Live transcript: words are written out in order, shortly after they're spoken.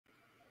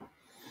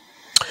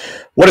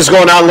What is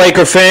going on,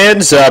 Laker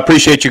fans?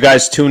 Appreciate you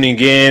guys tuning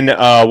in.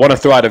 Want to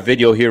throw out a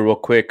video here real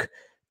quick.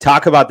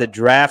 Talk about the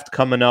draft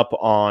coming up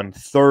on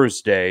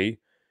Thursday.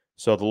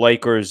 So the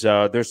Lakers,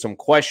 there's some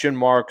question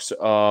marks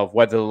of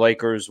whether the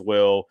Lakers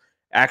will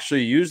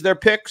actually use their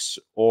picks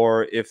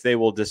or if they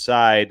will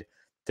decide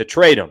to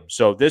trade them.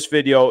 So this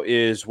video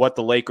is what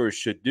the Lakers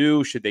should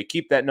do. Should they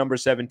keep that number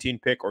 17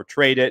 pick or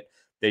trade it?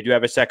 They do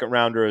have a second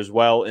rounder as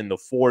well in the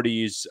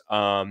 40s.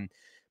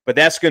 But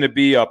that's going to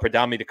be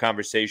predominantly the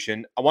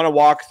conversation. I want to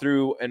walk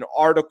through an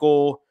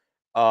article,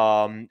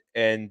 and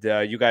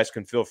you guys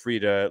can feel free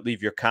to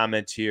leave your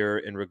comments here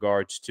in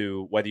regards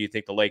to whether you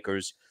think the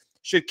Lakers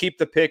should keep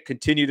the pick,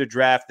 continue to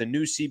draft. The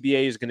new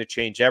CBA is going to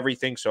change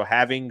everything. So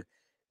having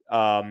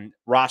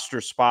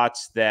roster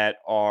spots that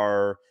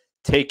are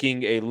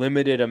taking a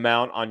limited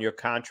amount on your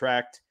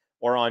contract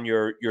or on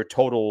your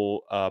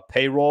total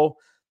payroll,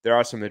 there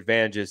are some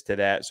advantages to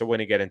that. So we're going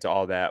to get into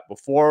all that.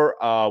 Before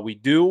we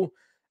do,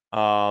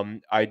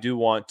 I do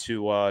want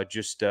to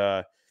just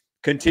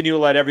continue to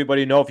let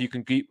everybody know, if you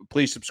can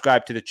please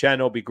subscribe to the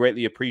channel, be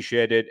greatly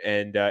appreciated.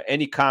 And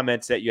any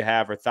comments that you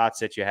have or thoughts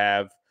that you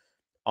have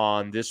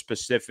on this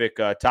specific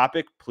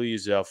topic,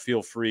 please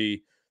feel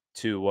free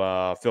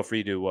to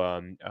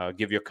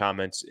give your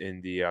comments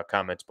in the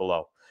comments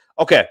below.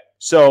 Okay,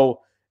 so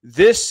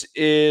this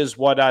is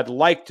what I'd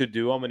like to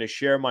do. I'm going to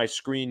share my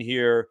screen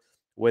here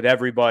with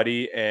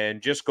everybody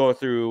and just go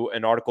through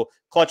an article.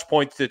 Clutch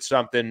Points did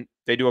something.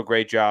 They do a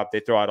great job. They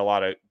throw out a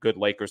lot of good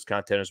Lakers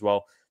content as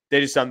well.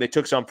 They did something. They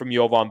took some from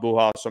Jovan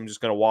Buha, so I'm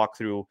just going to walk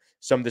through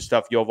some of the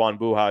stuff Jovan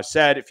Buha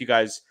said. If you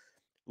guys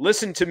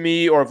listen to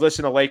me or have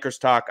listened to Lakers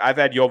talk, I've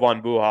had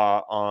Jovan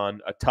Buha on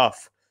a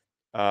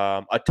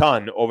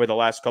ton over the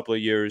last couple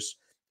of years,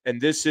 and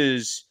this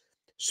is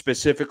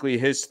specifically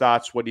his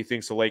thoughts, what he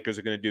thinks the Lakers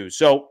are going to do.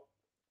 So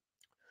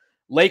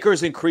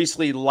Lakers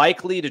increasingly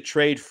likely to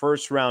trade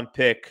first-round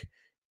pick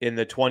in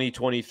the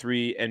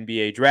 2023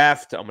 NBA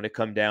draft. I'm going to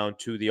come down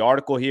to the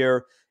article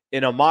here.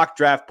 In a mock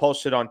draft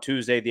posted on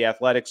Tuesday, The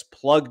Athletic's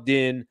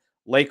plugged-in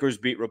Lakers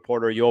beat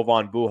reporter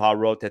Jovan Buha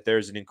wrote that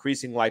there's an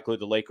increasing likelihood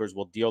the Lakers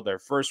will deal their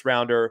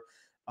first-rounder.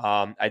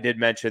 I did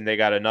mention they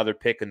got another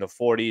pick in the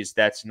 40s.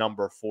 That's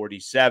number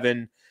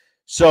 47.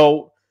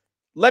 So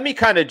let me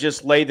kind of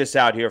just lay this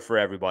out here for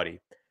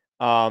everybody.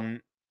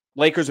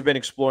 Lakers have been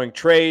exploring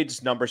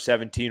trades, number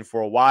 17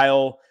 for a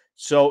while.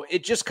 So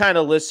it just kind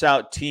of lists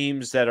out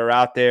teams that are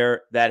out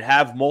there that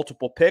have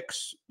multiple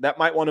picks that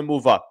might want to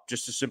move up,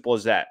 just as simple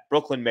as that.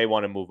 Brooklyn may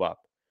want to move up.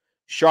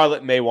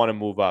 Charlotte may want to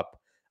move up.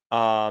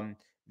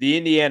 The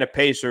Indiana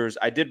Pacers,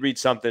 I did read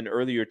something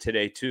earlier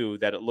today too,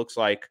 that it looks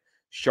like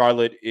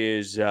Charlotte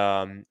is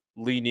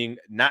leaning,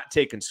 not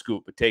taking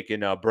Scoop, but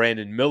taking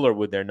Brandon Miller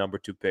with their number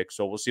 2 pick.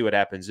 So we'll see what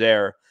happens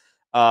there.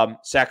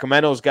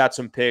 Sacramento's got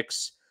some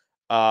picks.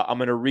 I'm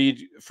going to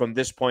read from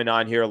this point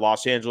on here.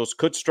 Los Angeles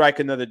could strike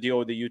another deal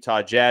with the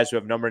Utah Jazz, who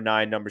have number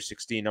 9, number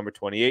 16, number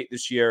 28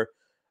 this year,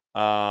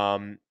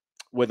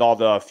 with all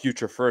the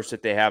future firsts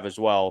that they have as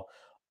well.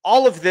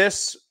 All of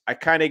this, I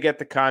kind of get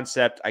the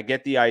concept. I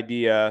get the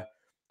idea.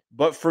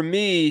 But for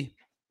me,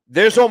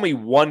 there's only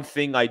one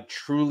thing I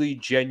truly,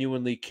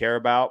 genuinely care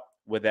about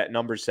with that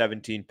number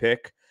 17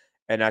 pick,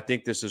 and I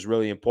think this is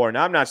really important.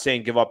 I'm not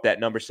saying give up that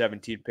number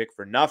 17 pick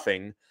for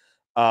nothing.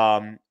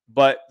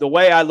 But the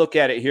way I look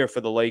at it here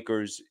for the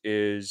Lakers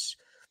is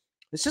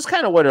this is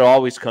kind of what it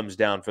always comes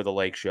down for the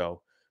Lake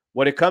Show.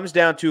 What it comes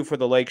down to for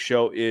the Lake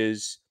Show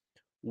is,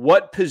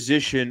 what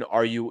position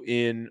are you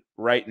in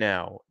right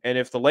now? And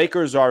if the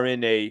Lakers are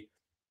in a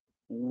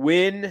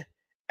win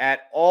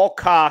at all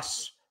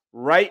costs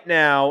right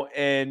now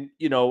and,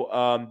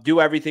 do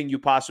everything you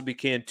possibly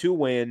can to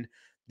win,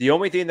 the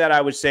only thing that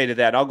I would say to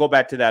that, I'll go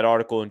back to that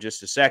article in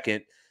just a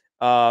second.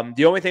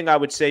 The only thing I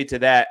would say to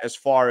that, as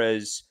far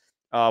as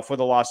for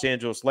the Los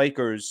Angeles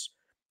Lakers,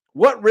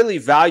 what really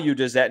value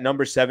does that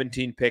number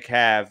 17 pick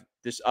have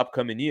this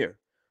upcoming year?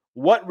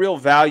 What real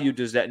value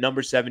does that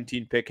number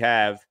 17 pick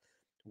have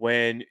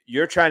when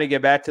you're trying to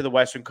get back to the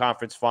Western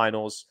Conference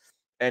Finals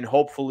and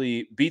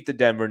hopefully beat the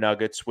Denver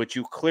Nuggets, which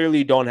you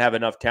clearly don't have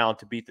enough talent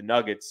to beat the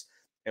Nuggets?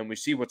 And we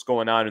see what's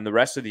going on in the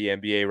rest of the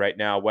NBA right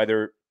now,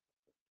 whether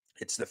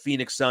it's the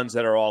Phoenix Suns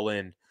that are all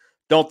in.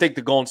 Don't think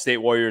the Golden State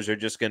Warriors are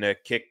just going to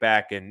kick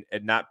back and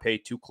not pay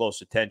too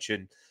close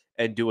attention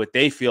and do what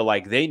they feel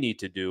like they need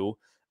to do.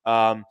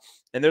 And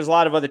there's a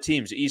lot of other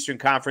teams. The Eastern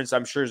Conference,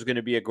 I'm sure, is going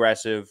to be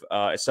aggressive.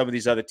 Some of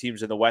these other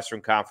teams in the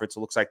Western Conference, it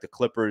looks like the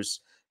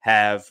Clippers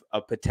have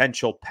a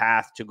potential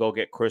path to go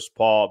get Chris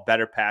Paul, a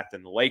better path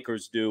than the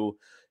Lakers do.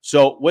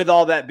 So with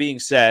all that being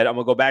said, I'm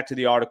going to go back to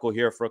the article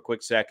here for a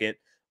quick second.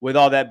 With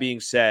all that being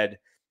said,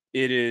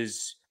 it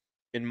is,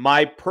 in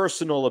my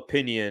personal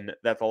opinion,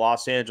 that the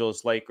Los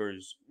Angeles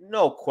Lakers,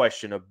 no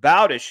question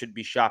about it, should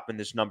be shopping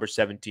this number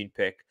 17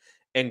 pick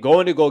and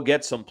going to go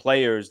get some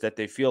players that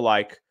they feel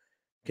like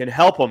can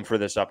help them for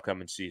this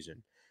upcoming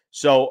season.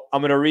 So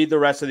I'm going to read the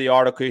rest of the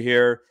article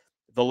here.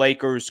 The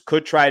Lakers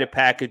could try to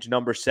package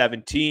number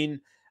 17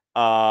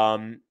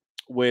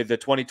 with the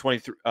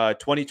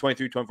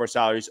 2023-24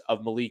 salaries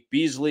of Malik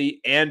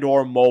Beasley and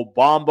or Mo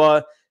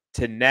Bamba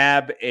to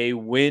nab a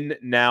win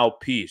now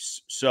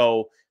piece.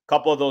 So a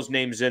couple of those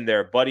names in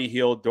there, Buddy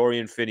Hield,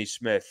 Dorian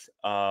Finney-Smith.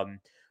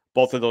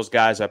 Both of those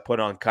guys I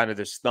put on kind of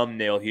this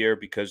thumbnail here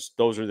because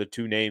those are the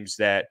two names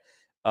that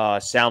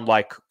sound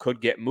like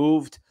could get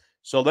moved.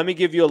 So let me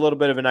give you a little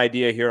bit of an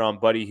idea here on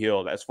Buddy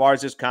Hield. As far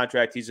as his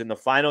contract, he's in the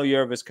final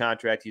year of his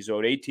contract. He's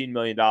owed $18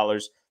 million,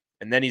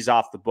 and then he's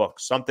off the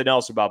books. Something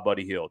else about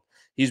Buddy Hield.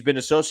 He's been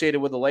associated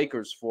with the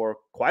Lakers for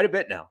quite a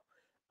bit now.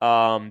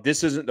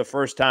 This isn't the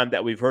first time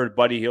that we've heard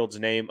Buddy Hield's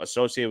name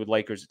associated with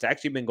Lakers. It's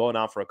actually been going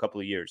on for a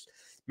couple of years.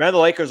 Remember,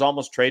 the Lakers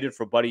almost traded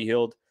for Buddy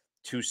Hield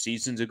 2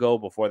 seasons ago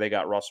before they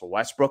got Russell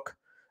Westbrook.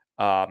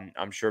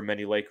 I'm sure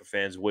many Laker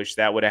fans wish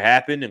that would have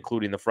happened,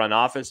 including the front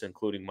office,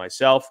 including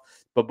myself.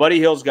 But Buddy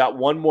Hield's got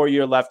 1 more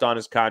year left on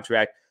his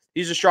contract.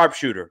 He's a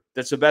sharpshooter.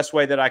 That's the best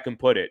way that I can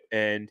put it.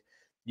 And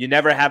you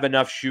never have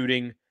enough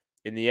shooting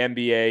in the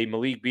NBA.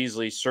 Malik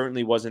Beasley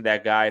certainly wasn't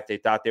that guy. If they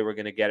thought they were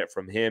going to get it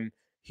from him,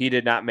 he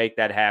did not make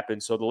that happen.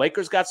 So the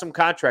Lakers got some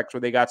contracts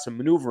where they got some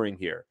maneuvering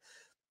here.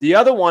 The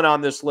other one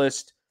on this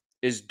list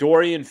is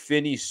Dorian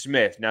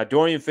Finney-Smith. Now,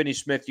 Dorian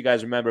Finney-Smith, you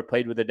guys remember,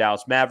 played with the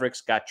Dallas Mavericks,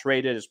 got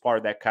traded as part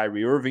of that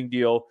Kyrie Irving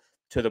deal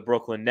to the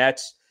Brooklyn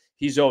Nets.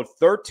 He's owed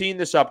 13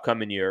 this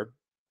upcoming year,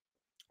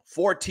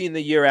 14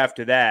 the year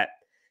after that,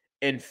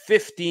 and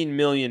 $15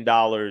 million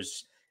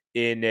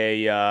in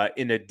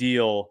a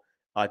deal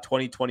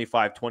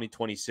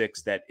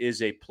 2025-2026 that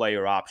is a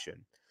player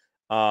option.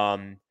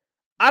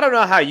 I don't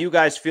know how you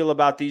guys feel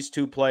about these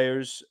two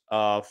players.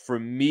 For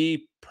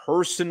me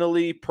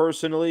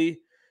personally,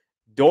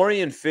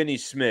 Dorian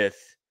Finney-Smith,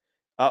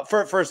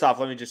 first off,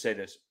 let me just say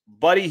this.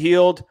 Buddy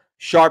Hield,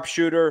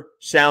 sharpshooter,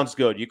 sounds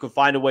good. You can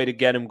find a way to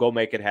get him, go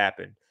make it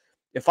happen.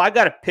 If I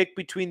got to pick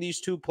between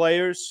these two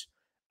players,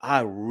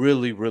 I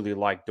really, really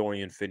like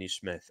Dorian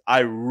Finney-Smith. I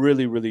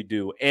really, really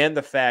do. And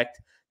the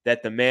fact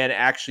that the man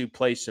actually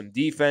plays some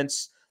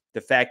defense,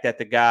 the fact that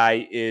the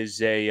guy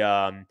is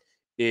a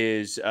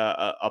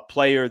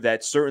player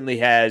that certainly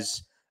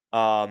has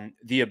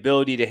the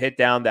ability to hit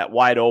down that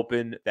wide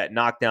open, that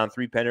knockdown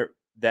three-pointer,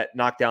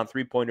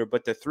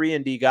 but the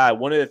 3-and-D guy,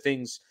 one of the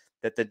things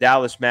that the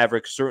Dallas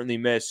Mavericks certainly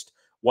missed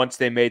once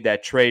they made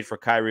that trade for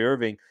Kyrie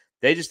Irving,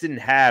 they just didn't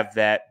have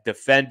that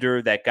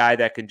defender, that guy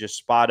that can just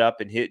spot up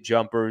and hit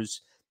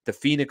jumpers. The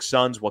Phoenix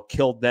Suns, what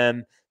killed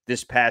them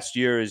this past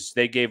year is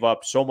they gave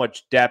up so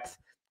much depth.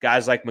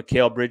 Guys like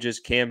Mikal Bridges,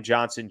 Cam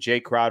Johnson, Jay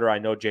Crowder. I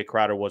know Jay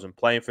Crowder wasn't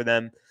playing for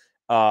them.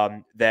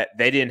 That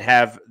they didn't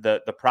have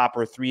the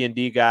proper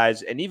 3-and-D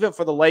guys. And even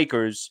for the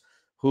Lakers,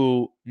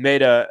 who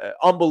made an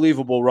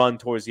unbelievable run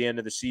towards the end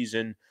of the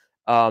season,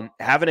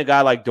 having a guy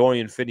like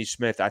Dorian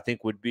Finney-Smith, I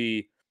think, would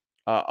be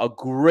a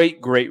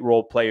great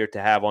role player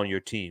to have on your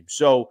team.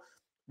 So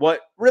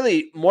what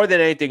really, more than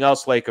anything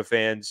else, Laker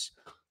fans,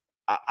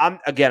 I'm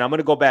going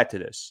to go back to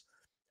this.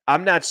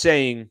 I'm not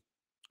saying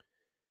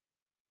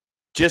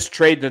just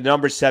trade the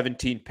number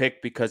 17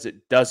 pick because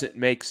it doesn't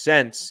make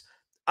sense.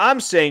 I'm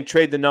saying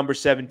trade the number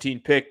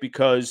 17 pick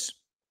because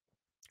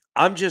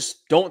I'm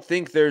just don't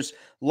think there's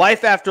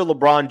life after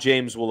LeBron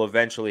James will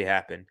eventually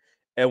happen.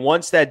 And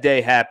once that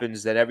day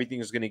happens, then everything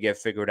is going to get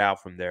figured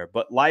out from there.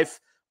 But life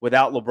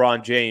without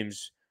LeBron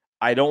James,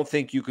 I don't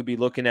think you could be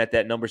looking at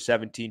that number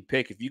 17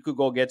 pick. If you could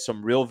go get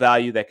some real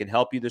value that can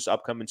help you this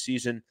upcoming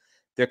season,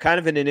 they're kind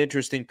of in an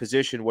interesting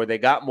position where they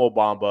got Mo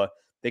Bamba,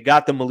 they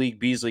got the Malik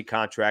Beasley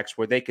contracts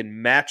where they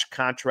can match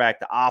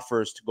contract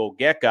offers to go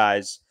get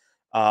guys.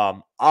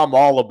 I'm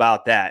all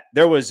about that.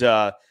 There was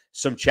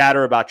some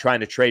chatter about trying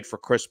to trade for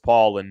Chris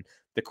Paul, and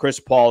the Chris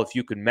Paul, if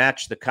you could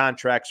match the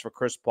contracts for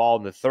Chris Paul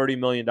and the $30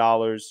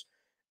 million,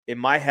 in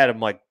my head, I'm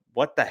like,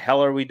 what the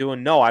hell are we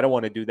doing? No, I don't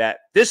want to do that.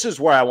 This is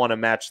where I want to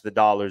match the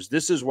dollars.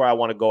 This is where I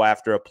want to go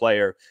after a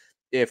player.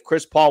 If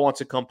Chris Paul wants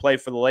to come play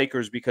for the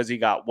Lakers because he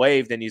got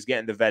waived and he's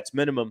getting the vets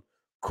minimum,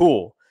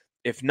 cool.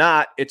 If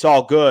not, it's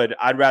all good.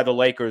 I'd rather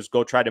Lakers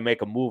go try to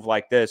make a move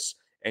like this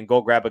and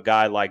go grab a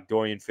guy like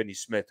Dorian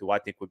Finney-Smith, who I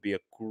think would be a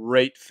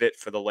great fit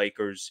for the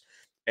Lakers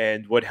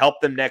and would help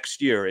them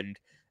next year. And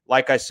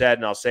like I said,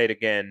 and I'll say it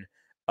again,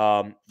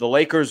 the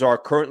Lakers are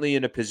currently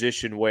in a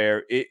position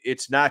where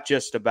it's not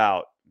just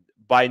about,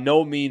 by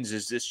no means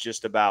is this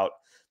just about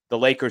the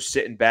Lakers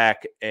sitting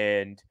back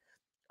and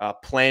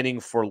planning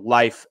for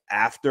life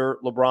after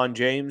LeBron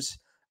James.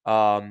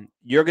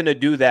 You're going to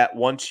do that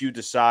once you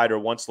decide, or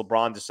once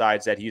LeBron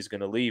decides that he's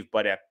going to leave.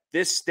 But at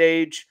this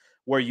stage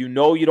where you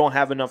know you don't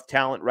have enough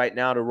talent right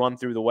now to run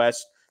through the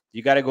West,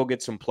 you got to go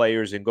get some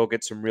players and go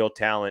get some real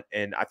talent.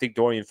 And I think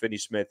Dorian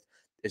Finney-Smith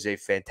is a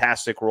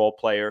fantastic role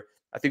player.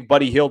 I think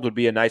Buddy Hield would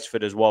be a nice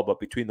fit as well.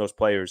 But between those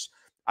players,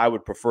 I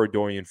would prefer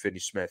Dorian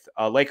Finney-Smith.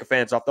 Laker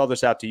fans, I'll throw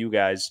this out to you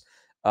guys.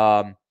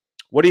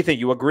 What do you think?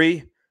 You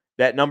agree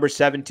that number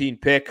 17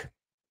 pick?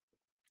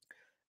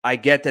 I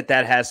get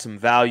that has some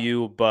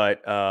value,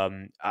 but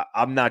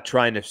I'm not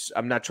trying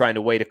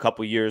to wait a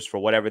couple years for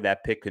whatever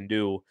that pick can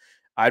do.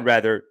 I'd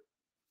rather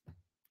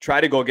try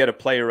to go get a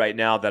player right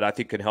now that I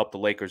think can help the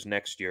Lakers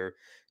next year,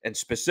 and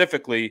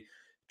specifically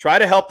try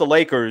to help the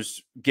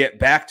Lakers get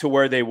back to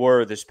where they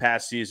were this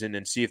past season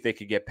and see if they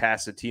could get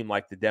past a team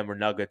like the Denver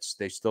Nuggets.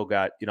 They still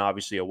got,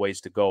 obviously a ways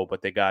to go, but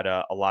they got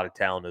a lot of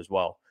talent as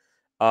well.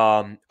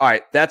 All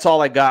right, that's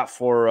all I got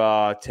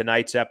for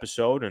tonight's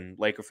episode. And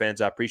Laker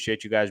fans, I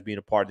appreciate you guys being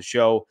a part of the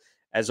show.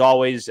 As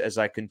always, as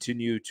I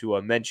continue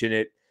to mention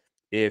it,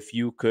 if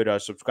you could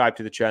subscribe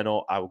to the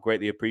channel, I would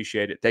greatly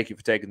appreciate it. Thank you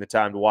for taking the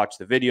time to watch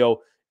the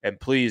video. And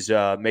please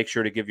make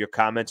sure to give your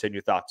comments and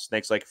your thoughts.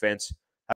 Thanks, Laker fans.